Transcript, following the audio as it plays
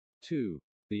2.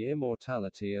 The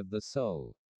immortality of the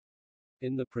soul.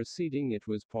 In the preceding it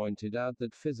was pointed out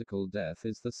that physical death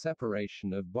is the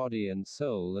separation of body and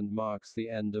soul and marks the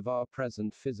end of our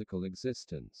present physical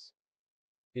existence.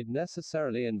 It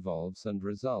necessarily involves and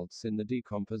results in the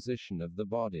decomposition of the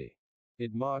body.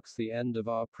 It marks the end of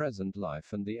our present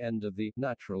life and the end of the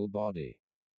natural body.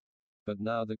 But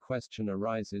now the question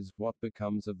arises, what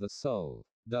becomes of the soul?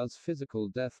 Does physical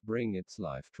death bring its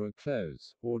life to a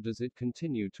close, or does it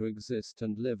continue to exist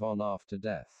and live on after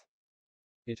death?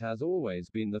 It has always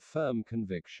been the firm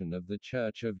conviction of the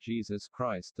Church of Jesus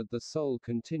Christ that the soul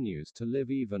continues to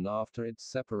live even after its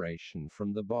separation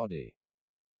from the body.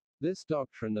 This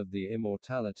doctrine of the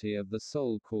immortality of the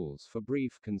soul calls for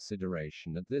brief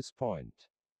consideration at this point.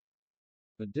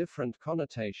 The different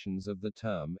connotations of the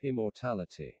term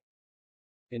immortality.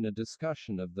 In a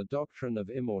discussion of the doctrine of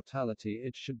immortality,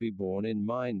 it should be borne in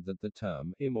mind that the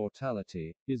term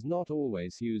immortality is not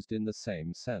always used in the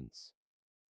same sense.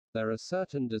 There are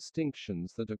certain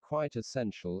distinctions that are quite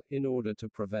essential in order to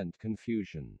prevent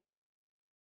confusion.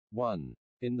 1.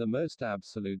 In the most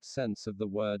absolute sense of the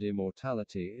word,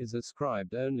 immortality is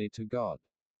ascribed only to God.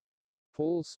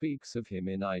 Paul speaks of him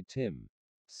in I Tim.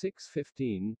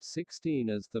 6:15-16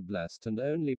 as the blessed and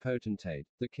only potentate,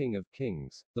 the King of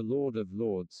kings, the Lord of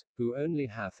lords, who only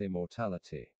hath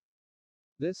immortality.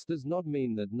 This does not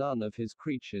mean that none of his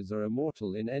creatures are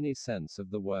immortal in any sense of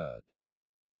the word.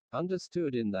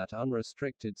 Understood in that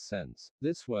unrestricted sense,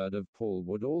 this word of Paul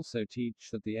would also teach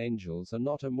that the angels are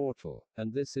not immortal,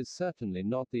 and this is certainly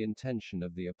not the intention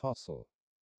of the apostle.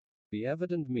 The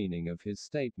evident meaning of his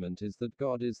statement is that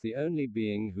God is the only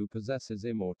being who possesses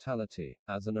immortality,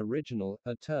 as an original,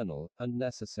 eternal, and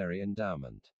necessary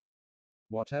endowment.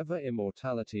 Whatever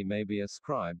immortality may be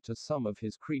ascribed to some of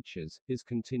his creatures, is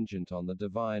contingent on the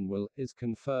divine will, is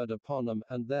conferred upon them,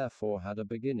 and therefore had a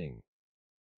beginning.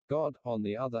 God, on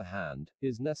the other hand,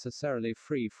 is necessarily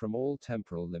free from all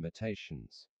temporal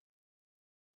limitations.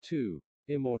 2.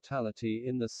 Immortality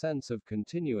in the sense of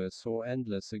continuous or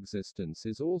endless existence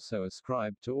is also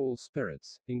ascribed to all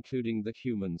spirits, including the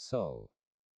human soul.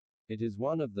 It is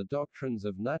one of the doctrines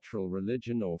of natural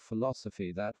religion or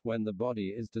philosophy that, when the body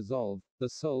is dissolved, the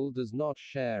soul does not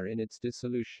share in its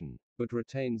dissolution, but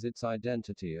retains its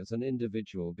identity as an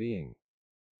individual being.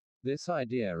 This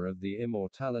idea of the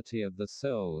immortality of the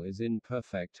soul is in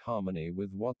perfect harmony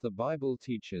with what the Bible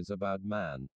teaches about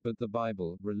man, but the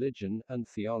Bible, religion, and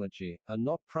theology are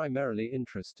not primarily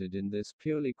interested in this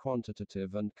purely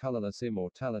quantitative and colorless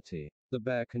immortality, the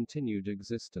bare continued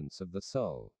existence of the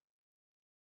soul.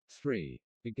 3.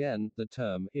 Again, the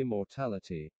term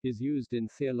immortality is used in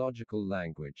theological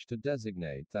language to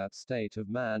designate that state of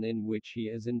man in which he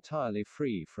is entirely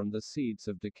free from the seeds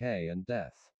of decay and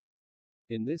death.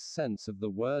 In this sense of the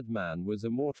word, man was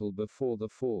immortal before the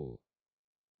fall.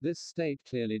 This state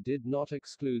clearly did not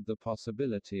exclude the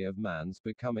possibility of man's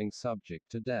becoming subject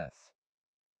to death.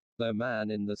 Though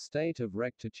man in the state of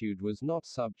rectitude was not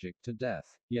subject to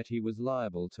death, yet he was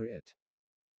liable to it.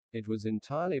 It was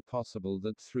entirely possible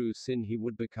that through sin he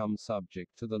would become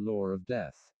subject to the law of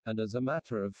death, and as a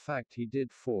matter of fact he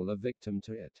did fall a victim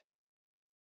to it.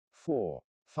 4.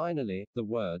 Finally, the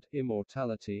word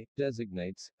immortality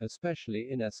designates,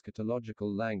 especially in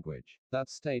eschatological language, that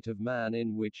state of man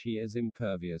in which he is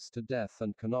impervious to death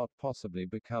and cannot possibly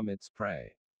become its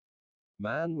prey.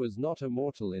 Man was not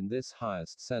immortal in this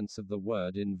highest sense of the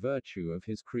word in virtue of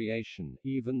his creation,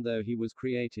 even though he was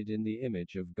created in the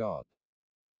image of God.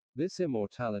 This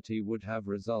immortality would have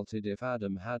resulted if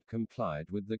Adam had complied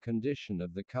with the condition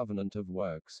of the covenant of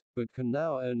works, but can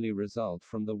now only result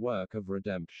from the work of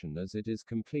redemption as it is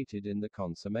completed in the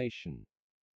consummation.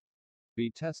 B.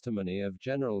 Testimony of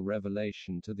general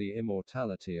revelation to the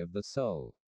immortality of the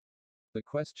soul. The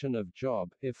question of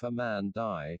Job, if a man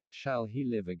die, shall he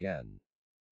live again?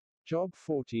 Job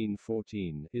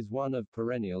 14:14 is one of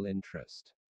perennial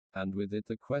interest. And with it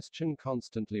the question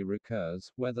constantly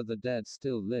recurs, whether the dead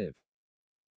still live.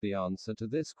 The answer to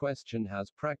this question has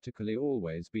practically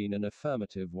always been an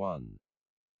affirmative one.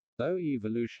 Though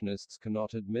evolutionists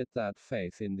cannot admit that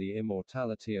faith in the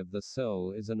immortality of the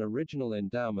soul is an original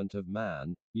endowment of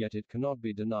man, yet it cannot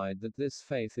be denied that this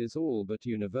faith is all but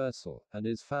universal, and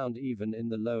is found even in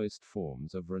the lowest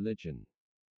forms of religion.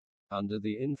 Under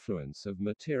the influence of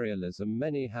materialism,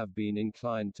 many have been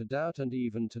inclined to doubt and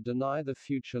even to deny the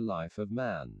future life of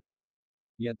man.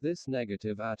 Yet this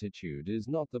negative attitude is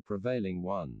not the prevailing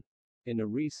one. In a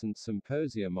recent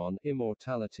symposium on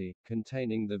immortality,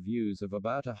 containing the views of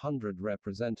about 100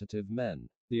 representative men,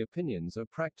 the opinions are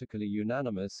practically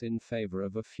unanimous in favor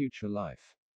of a future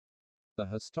life. The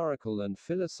historical and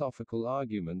philosophical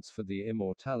arguments for the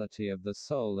immortality of the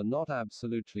soul are not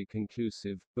absolutely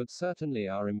conclusive, but certainly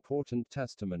are important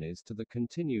testimonies to the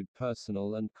continued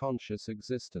personal and conscious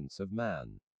existence of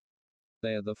man.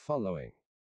 They are the following.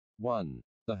 1.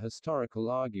 The historical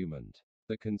argument.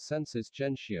 The consensus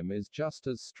gentium is just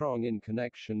as strong in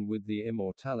connection with the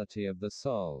immortality of the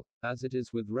soul, as it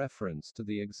is with reference to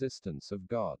the existence of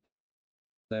God.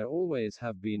 There always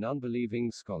have been unbelieving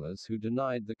scholars who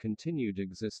denied the continued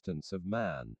existence of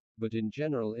man, but in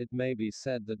general it may be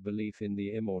said that belief in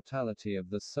the immortality of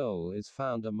the soul is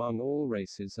found among all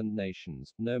races and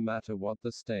nations, no matter what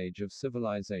the stage of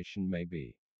civilization may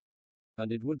be.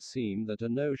 And it would seem that a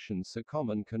notion so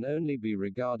common can only be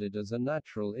regarded as a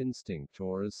natural instinct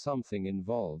or as something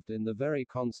involved in the very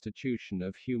constitution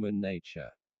of human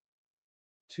nature.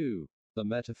 2. The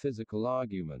metaphysical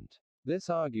argument.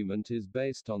 This argument is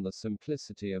based on the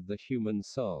simplicity of the human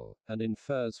soul, and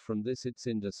infers from this its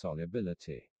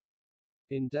indissolubility.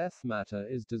 In death matter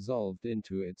is dissolved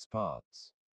into its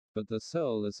parts. But the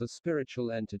soul as a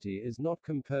spiritual entity is not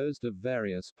composed of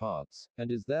various parts, and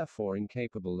is therefore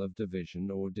incapable of division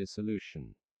or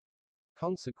dissolution.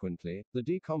 Consequently, the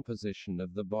decomposition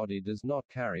of the body does not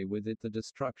carry with it the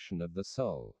destruction of the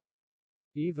soul.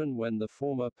 Even when the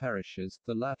former perishes,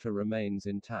 the latter remains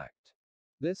intact.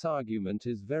 This argument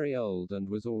is very old and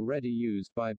was already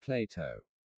used by Plato.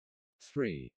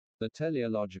 3. The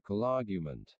teleological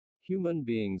argument. Human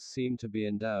beings seem to be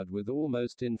endowed with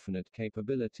almost infinite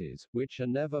capabilities, which are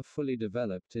never fully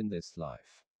developed in this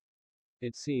life.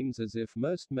 It seems as if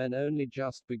most men only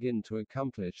just begin to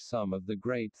accomplish some of the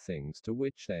great things to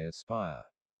which they aspire.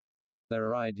 There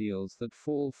are ideals that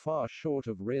fall far short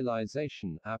of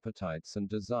realization, appetites and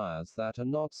desires that are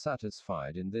not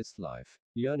satisfied in this life,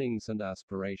 yearnings and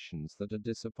aspirations that are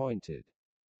disappointed.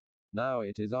 Now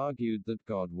it is argued that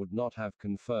God would not have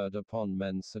conferred upon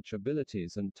men such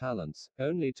abilities and talents,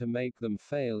 only to make them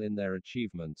fail in their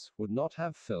achievements, would not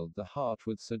have filled the heart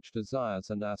with such desires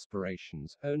and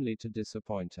aspirations, only to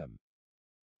disappoint them.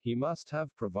 He must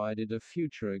have provided a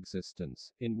future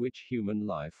existence, in which human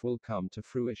life will come to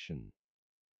fruition.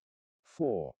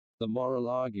 4. The moral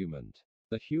argument.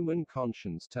 The human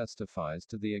conscience testifies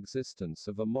to the existence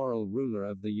of a moral ruler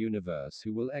of the universe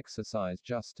who will exercise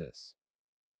justice.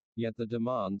 Yet the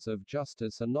demands of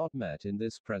justice are not met in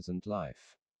this present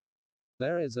life.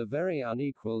 There is a very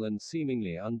unequal and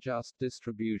seemingly unjust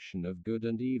distribution of good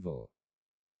and evil.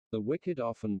 The wicked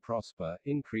often prosper,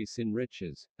 increase in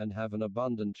riches, and have an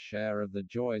abundant share of the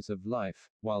joys of life,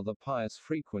 while the pious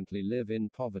frequently live in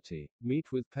poverty,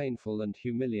 meet with painful and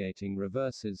humiliating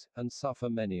reverses, and suffer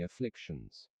many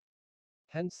afflictions.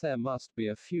 Hence there must be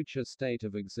a future state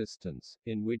of existence,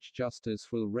 in which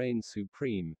justice will reign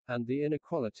supreme, and the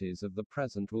inequalities of the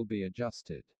present will be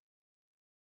adjusted.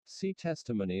 See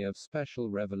testimony of special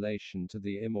revelation to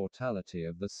the immortality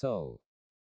of the soul.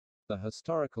 The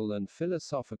historical and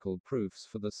philosophical proofs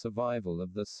for the survival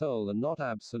of the soul are not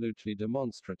absolutely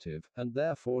demonstrative, and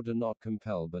therefore do not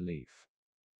compel belief.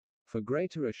 For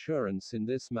greater assurance in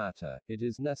this matter, it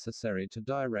is necessary to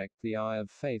direct the eye of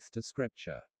faith to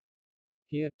Scripture.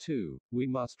 Here, too, we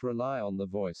must rely on the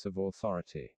voice of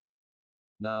authority.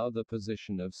 Now, the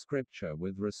position of Scripture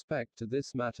with respect to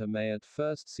this matter may at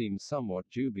first seem somewhat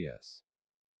dubious.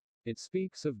 It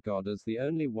speaks of God as the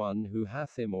only one who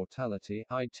hath immortality,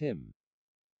 I Tim.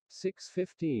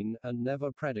 6:15, and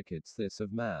never predicates this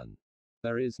of man.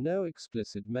 There is no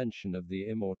explicit mention of the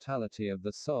immortality of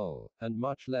the soul, and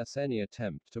much less any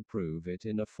attempt to prove it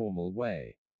in a formal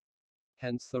way.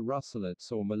 Hence the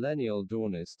Russellites or millennial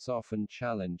Daunists often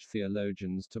challenge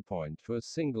theologians to point to a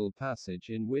single passage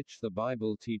in which the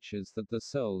Bible teaches that the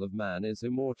soul of man is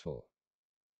immortal.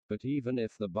 But even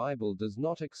if the Bible does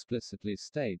not explicitly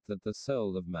state that the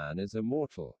soul of man is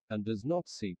immortal, and does not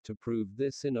seek to prove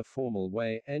this in a formal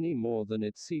way any more than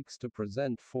it seeks to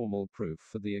present formal proof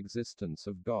for the existence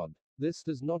of God, this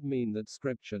does not mean that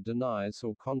Scripture denies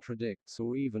or contradicts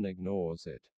or even ignores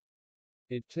it.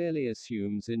 It clearly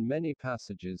assumes in many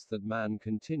passages that man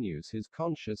continues his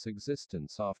conscious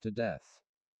existence after death.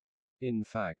 In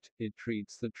fact, it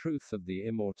treats the truth of the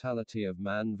immortality of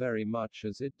man very much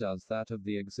as it does that of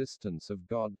the existence of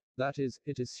God, that is,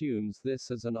 it assumes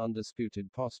this as an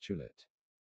undisputed postulate.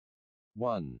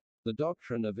 1. The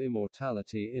doctrine of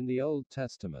immortality in the Old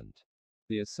Testament.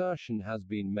 The assertion has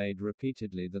been made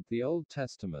repeatedly that the Old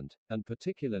Testament, and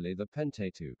particularly the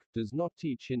Pentateuch, does not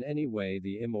teach in any way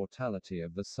the immortality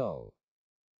of the soul.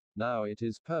 Now it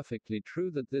is perfectly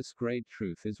true that this great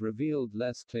truth is revealed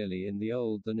less clearly in the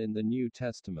Old than in the New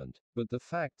Testament, but the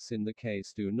facts in the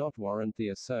case do not warrant the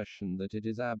assertion that it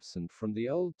is absent from the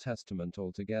Old Testament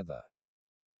altogether.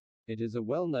 It is a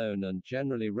well-known and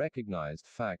generally recognized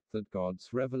fact that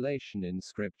God's revelation in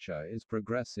Scripture is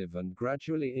progressive and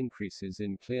gradually increases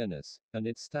in clearness, and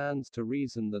it stands to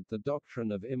reason that the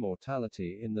doctrine of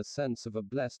immortality in the sense of a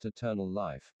blessed eternal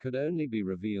life could only be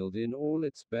revealed in all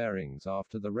its bearings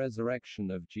after the resurrection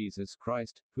of Jesus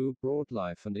Christ, who brought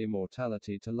life and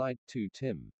immortality to light. 2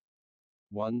 Tim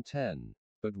 1:10.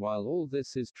 But while all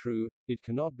this is true, it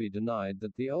cannot be denied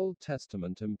that the Old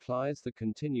Testament implies the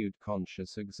continued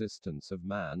conscious existence of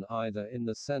man either in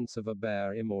the sense of a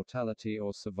bare immortality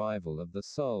or survival of the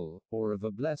soul, or of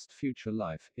a blessed future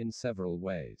life, in several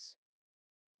ways.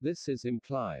 This is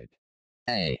implied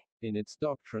a. in its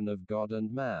doctrine of God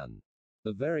and man.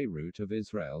 The very root of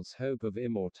Israel's hope of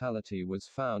immortality was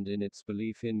found in its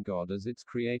belief in God as its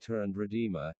creator and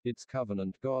redeemer, its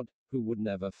covenant God, who would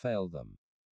never fail them.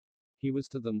 He was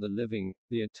to them the living,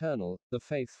 the eternal, the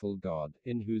faithful God,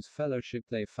 in whose fellowship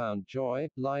they found joy,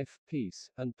 life, peace,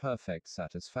 and perfect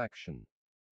satisfaction.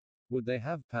 Would they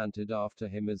have panted after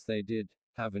him as they did,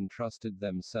 have entrusted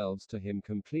themselves to him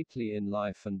completely in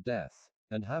life and death,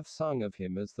 and have sung of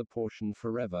him as the portion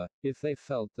forever, if they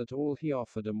felt that all he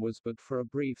offered them was but for a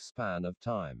brief span of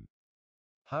time?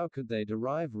 How could they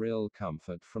derive real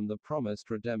comfort from the promised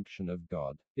redemption of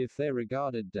God, if they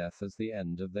regarded death as the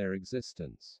end of their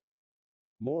existence?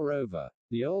 Moreover,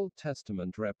 the Old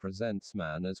Testament represents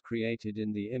man as created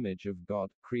in the image of God,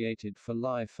 created for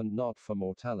life and not for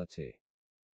mortality.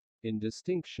 In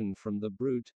distinction from the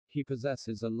brute, he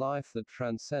possesses a life that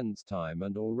transcends time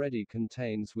and already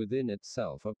contains within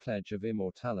itself a pledge of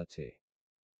immortality.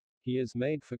 He is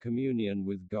made for communion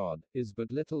with God, is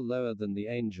but little lower than the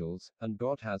angels, and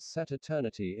God has set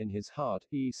eternity in his heart.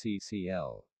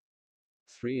 ECCL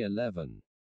 3:11.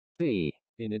 B.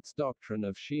 In its doctrine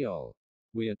of Sheol.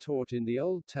 We are taught in the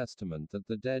Old Testament that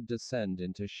the dead descend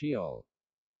into Sheol.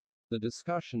 The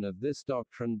discussion of this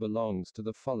doctrine belongs to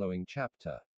the following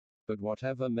chapter. But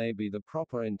whatever may be the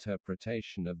proper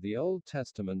interpretation of the Old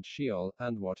Testament Sheol,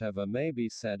 and whatever may be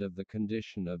said of the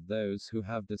condition of those who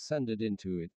have descended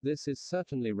into it, this is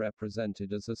certainly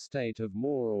represented as a state of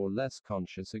more or less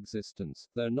conscious existence,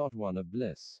 though not one of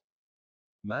bliss.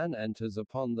 Man enters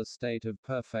upon the state of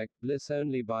perfect bliss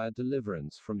only by a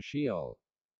deliverance from Sheol.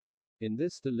 In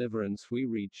this deliverance we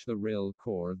reach the real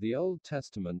core of the Old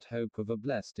Testament hope of a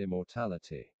blessed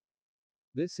immortality.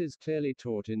 This is clearly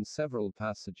taught in several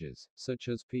passages, such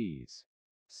as Ps.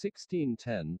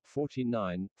 16:10,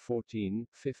 49, 14,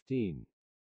 15.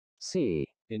 C.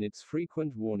 In its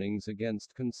frequent warnings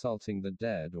against consulting the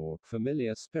dead or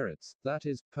familiar spirits, that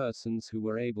is, persons who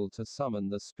were able to summon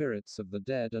the spirits of the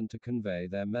dead and to convey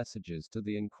their messages to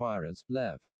the inquirers.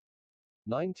 Lev.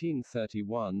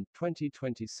 1931,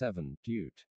 2027,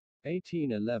 Dut.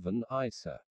 1811,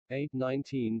 Isa.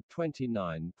 8:19,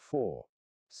 29, 4.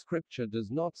 Scripture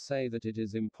does not say that it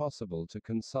is impossible to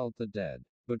consult the dead,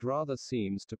 but rather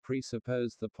seems to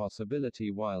presuppose the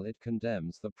possibility while it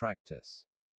condemns the practice.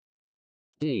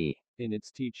 D. In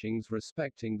its teachings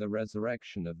respecting the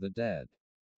resurrection of the dead.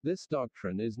 This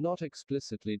doctrine is not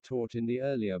explicitly taught in the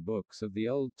earlier books of the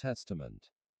Old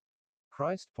Testament.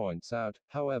 Christ points out,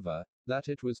 however, that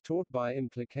it was taught by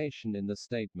implication in the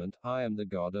statement, I am the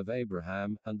God of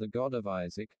Abraham, and the God of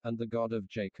Isaac, and the God of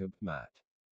Jacob. Matt.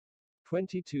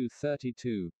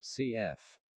 22:32, cf.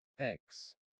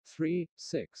 X.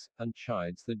 3:6, and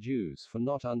chides the Jews for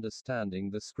not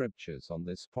understanding the scriptures on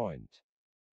this point.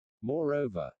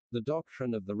 Moreover, the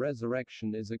doctrine of the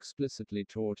resurrection is explicitly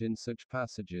taught in such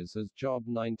passages as Job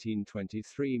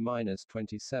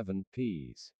 19:23-27,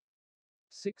 ps.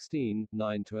 16,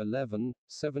 9-11,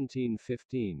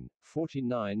 17:15,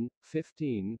 49,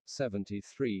 15,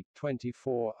 73,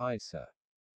 24, Isa.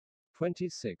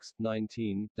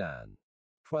 26:19, Dan.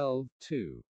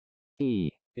 12:2. E.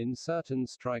 In certain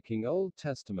striking Old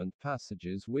Testament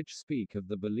passages which speak of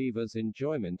the believer's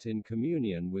enjoyment in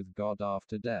communion with God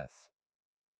after death.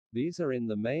 These are in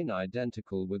the main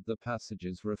identical with the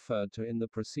passages referred to in the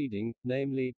preceding,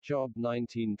 namely, Job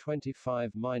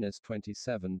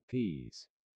 19:25-27, ps.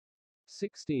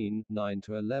 16,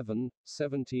 9-11,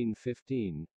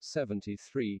 17:15,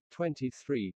 73,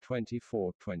 23,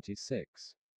 24,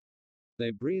 26.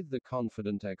 They breathe the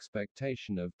confident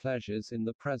expectation of pleasures in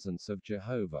the presence of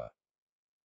Jehovah.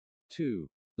 2.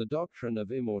 The doctrine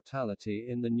of immortality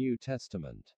in the New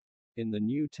Testament. In the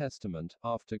New Testament,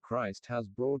 after Christ has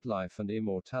brought life and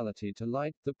immortality to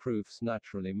light, the proofs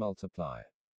naturally multiply.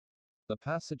 The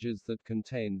passages that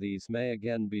contain these may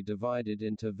again be divided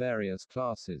into various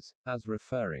classes, as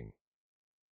referring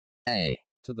a.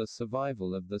 to the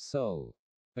survival of the soul.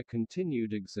 A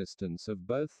continued existence of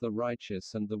both the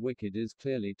righteous and the wicked is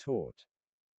clearly taught.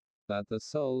 That the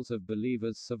souls of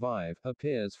believers survive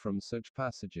appears from such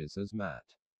passages as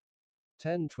Matt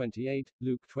 10:28,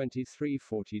 Luke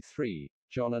 23:43,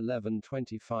 John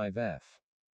 11:25 f.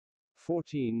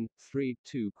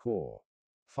 14:3-2 Cor.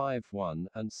 5:1,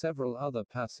 and several other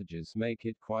passages make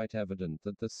it quite evident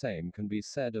that the same can be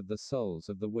said of the souls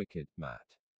of the wicked.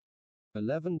 Matt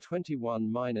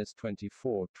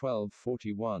 11:21-24,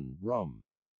 12:41, Rom.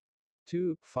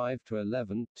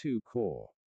 2:5-11, 2 Cor.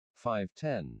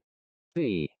 5:10.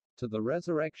 b. To the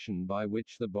resurrection by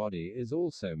which the body is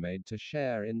also made to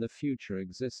share in the future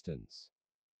existence.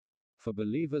 For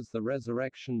believers, the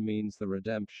resurrection means the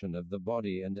redemption of the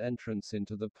body and entrance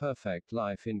into the perfect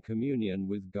life in communion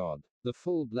with God, the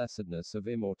full blessedness of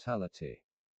immortality.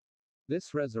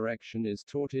 This resurrection is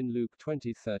taught in Luke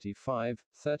 20:35,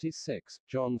 36,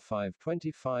 John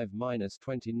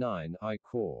 5:25-29 I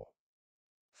Cor.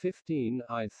 15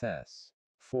 I Thess.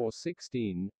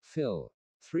 4:16, Phil.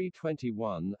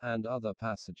 3:21, and other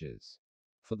passages.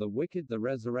 For the wicked, the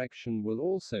resurrection will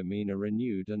also mean a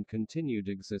renewed and continued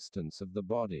existence of the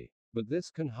body, but this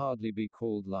can hardly be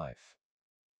called life.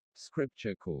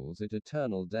 Scripture calls it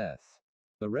eternal death.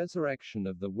 The resurrection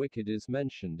of the wicked is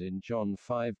mentioned in John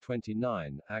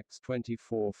 5:29, Acts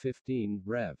 24:15,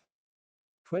 Rev.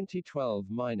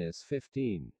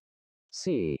 20:12-15.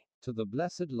 c. To the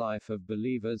blessed life of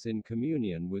believers in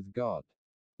communion with God.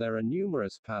 There are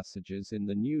numerous passages in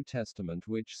the New Testament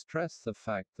which stress the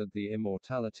fact that the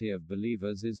immortality of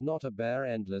believers is not a bare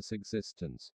endless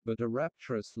existence, but a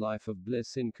rapturous life of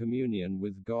bliss in communion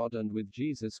with God and with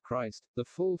Jesus Christ, the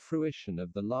full fruition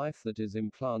of the life that is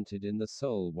implanted in the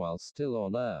soul while still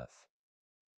on earth.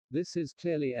 This is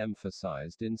clearly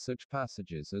emphasized in such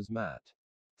passages as Matt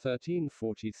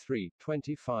 13:43,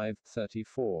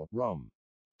 25:34, Rom.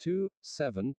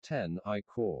 2:7-10 I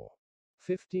Cor.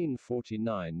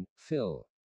 15:49, Phil.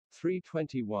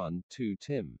 3:21, 2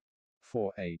 Tim.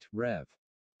 4:8, Rev.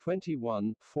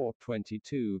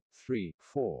 21:4-22,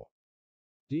 3:4.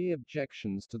 D.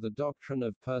 Objections to the doctrine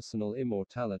of personal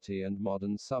immortality and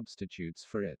modern substitutes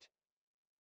for it.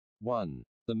 1.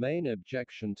 The main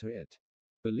objection to it.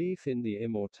 Belief in the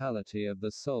immortality of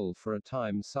the soul for a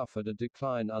time suffered a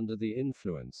decline under the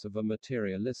influence of a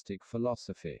materialistic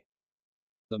philosophy.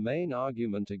 The main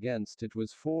argument against it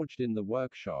was forged in the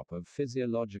workshop of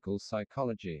physiological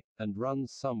psychology, and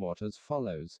runs somewhat as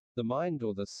follows: the mind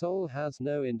or the soul has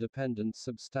no independent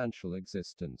substantial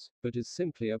existence, but is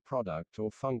simply a product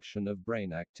or function of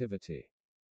brain activity.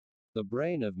 The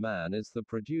brain of man is the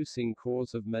producing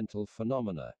cause of mental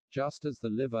phenomena, just as the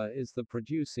liver is the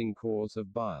producing cause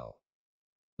of bile.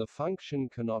 The function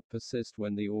cannot persist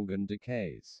when the organ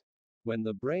decays. When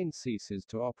the brain ceases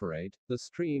to operate, the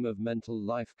stream of mental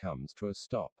life comes to a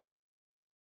stop.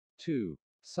 2.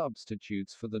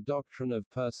 Substitutes for the doctrine of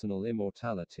personal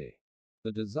immortality.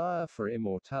 The desire for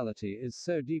immortality is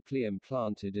so deeply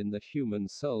implanted in the human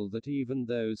soul that even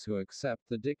those who accept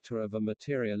the dicta of a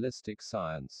materialistic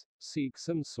science seek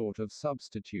some sort of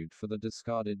substitute for the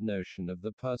discarded notion of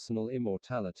the personal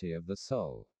immortality of the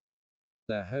soul.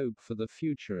 Their hope for the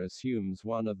future assumes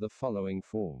one of the following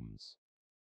forms.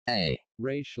 A.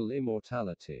 Racial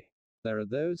immortality. There are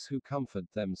those who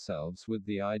comfort themselves with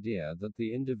the idea that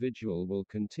the individual will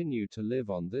continue to live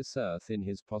on this earth in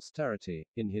his posterity,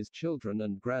 in his children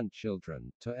and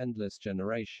grandchildren, to endless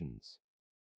generations.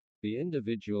 The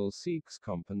individual seeks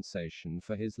compensation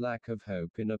for his lack of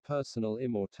hope in a personal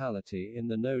immortality in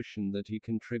the notion that he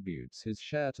contributes his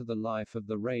share to the life of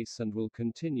the race and will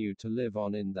continue to live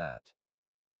on in that.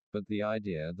 But the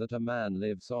idea that a man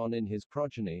lives on in his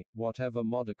progeny, whatever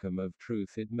modicum of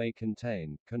truth it may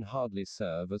contain, can hardly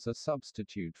serve as a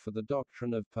substitute for the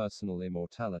doctrine of personal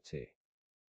immortality.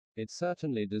 It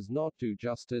certainly does not do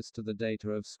justice to the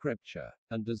data of Scripture,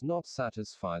 and does not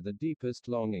satisfy the deepest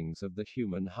longings of the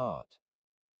human heart.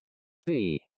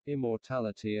 B.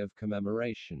 Immortality of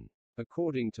commemoration.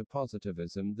 According to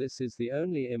positivism, this is the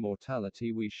only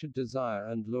immortality we should desire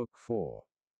and look for.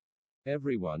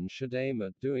 Everyone should aim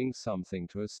at doing something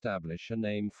to establish a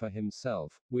name for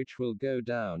himself, which will go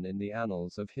down in the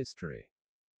annals of history.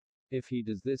 If he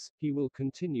does this, he will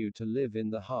continue to live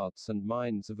in the hearts and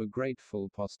minds of a grateful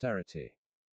posterity.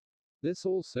 This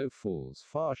also falls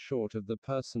far short of the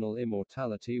personal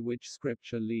immortality which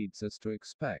Scripture leads us to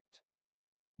expect.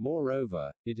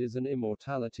 Moreover, it is an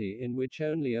immortality in which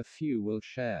only a few will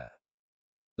share.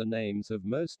 The names of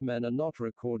most men are not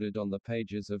recorded on the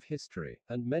pages of history,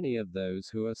 and many of those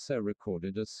who are so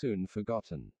recorded are soon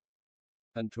forgotten.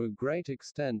 And to a great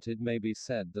extent it may be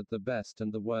said that the best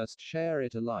and the worst share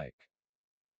it alike.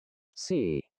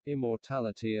 C.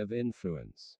 Immortality of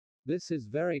influence. This is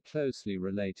very closely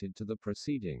related to the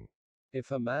preceding.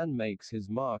 If a man makes his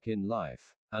mark in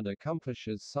life, and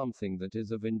accomplishes something that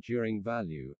is of enduring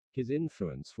value, his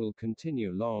influence will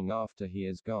continue long after he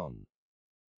is gone.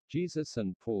 Jesus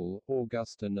and Paul,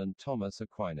 Augustine and Thomas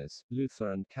Aquinas,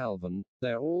 Luther and Calvin,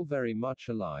 they're all very much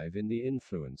alive in the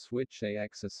influence which they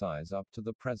exercise up to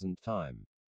the present time.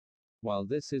 While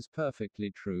this is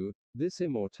perfectly true, this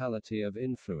immortality of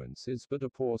influence is but a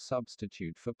poor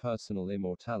substitute for personal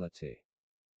immortality.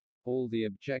 All the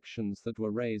objections that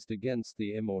were raised against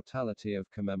the immortality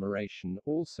of commemoration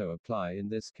also apply in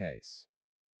this case.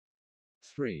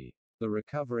 3. The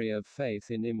recovery of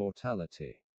faith in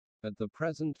immortality. At the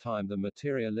present time, the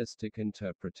materialistic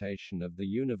interpretation of the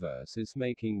universe is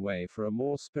making way for a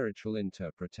more spiritual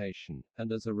interpretation,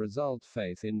 and as a result,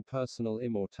 faith in personal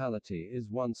immortality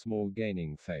is once more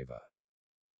gaining favor.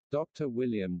 Dr.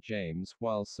 William James,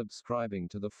 while subscribing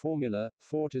to the formula,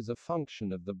 thought is a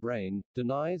function of the brain,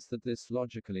 denies that this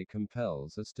logically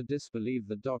compels us to disbelieve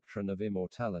the doctrine of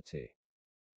immortality.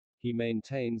 He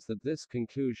maintains that this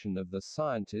conclusion of the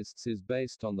scientists is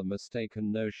based on the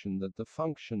mistaken notion that the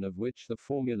function of which the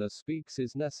formula speaks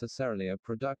is necessarily a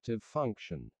productive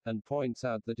function, and points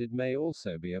out that it may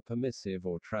also be a permissive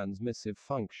or transmissive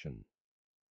function.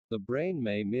 The brain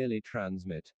may merely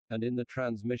transmit, and in the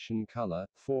transmission color,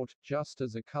 thought, just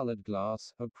as a colored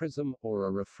glass, a prism, or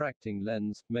a refracting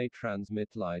lens, may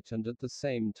transmit light and at the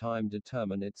same time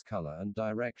determine its color and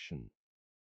direction.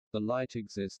 The light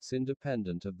exists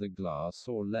independent of the glass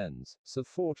or lens, so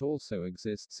thought also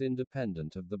exists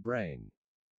independent of the brain.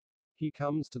 He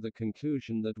comes to the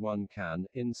conclusion that one can,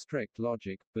 in strict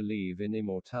logic, believe in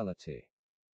immortality.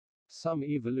 Some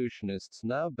evolutionists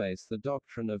now base the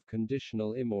doctrine of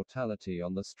conditional immortality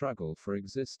on the struggle for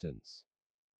existence.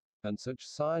 And such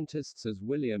scientists as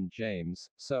William James,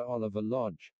 Sir Oliver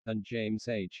Lodge, and James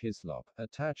H. Hislop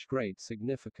attach great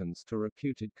significance to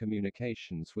reputed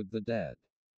communications with the dead.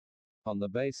 On the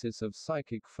basis of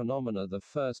psychic phenomena, the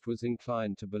first was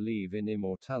inclined to believe in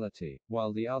immortality,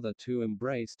 while the other two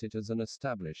embraced it as an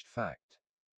established fact.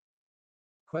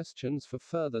 Questions for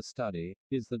further study.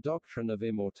 Is the doctrine of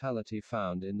immortality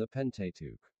found in the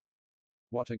Pentateuch?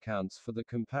 What accounts for the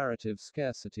comparative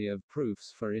scarcity of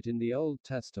proofs for it in the Old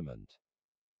Testament?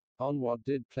 On what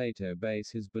did Plato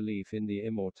base his belief in the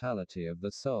immortality of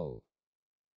the soul?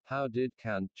 How did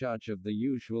Kant judge of the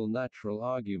usual natural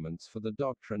arguments for the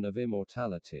doctrine of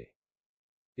immortality?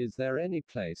 Is there any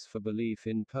place for belief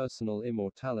in personal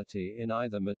immortality in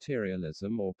either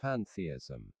materialism or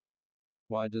pantheism?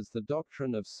 Why does the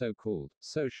doctrine of so-called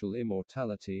social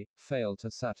immortality fail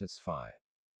to satisfy?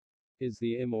 Is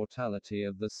the immortality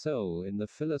of the soul in the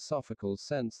philosophical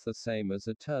sense the same as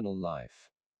eternal life?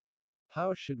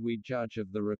 How should we judge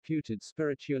of the reputed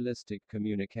spiritualistic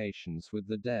communications with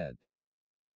the dead?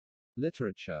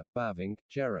 Literature, Bavinck,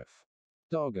 Berkhof.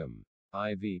 Dogm.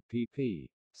 IV pp.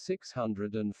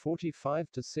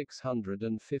 645 to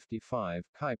 655,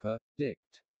 Kuiper,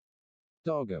 Dict.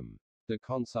 Dogm. De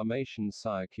Consummation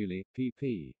Circuli,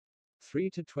 pp. 3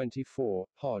 to 24,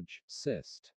 Hodge,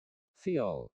 Sist.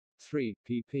 Theol. 3,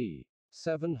 pp.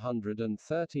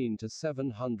 713 to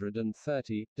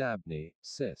 730, Dabney,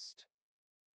 Sist.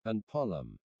 And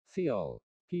Pollum. Theol.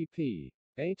 pp.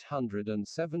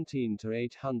 817 to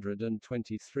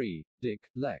 823, Dick,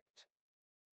 Lect.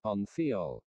 On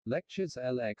Theol. Lectures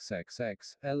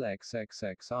LXXX,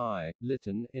 LXXXI,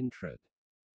 Lytton, Intrad.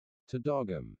 To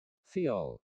Dogm.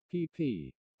 Theol.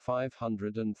 pp.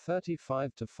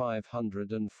 535 to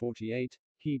 548,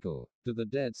 Hegel, Do the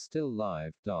Dead Still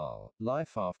Live, Dahl,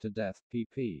 Life After Death,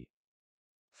 pp.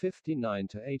 59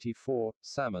 to 84,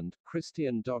 Salmond,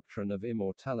 Christian Doctrine of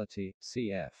Immortality,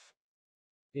 cf.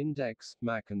 Index,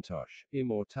 Mackintosh,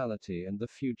 Immortality and the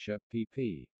Future,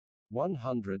 pp.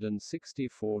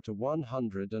 164 to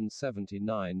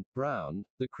 179, Brown,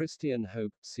 The Christian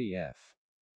Hope, cf.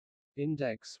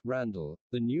 Index, Randall,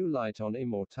 The New Light on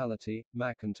Immortality,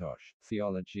 Mackintosh,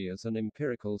 Theology as an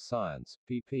Empirical Science,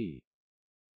 pp.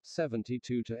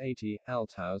 72 to 80,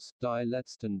 Althaus, Die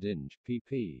letzten Dinge,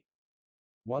 pp.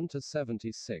 1 to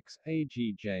 76, A.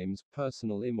 G. James,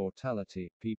 Personal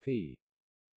Immortality, pp.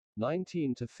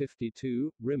 19 to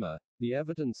 52, Rimmer, The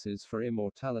Evidences for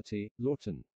Immortality,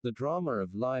 Lawton, The Drama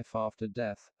of Life After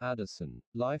Death, Addison,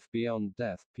 Life Beyond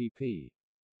Death, pp.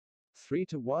 3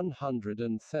 to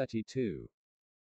 132.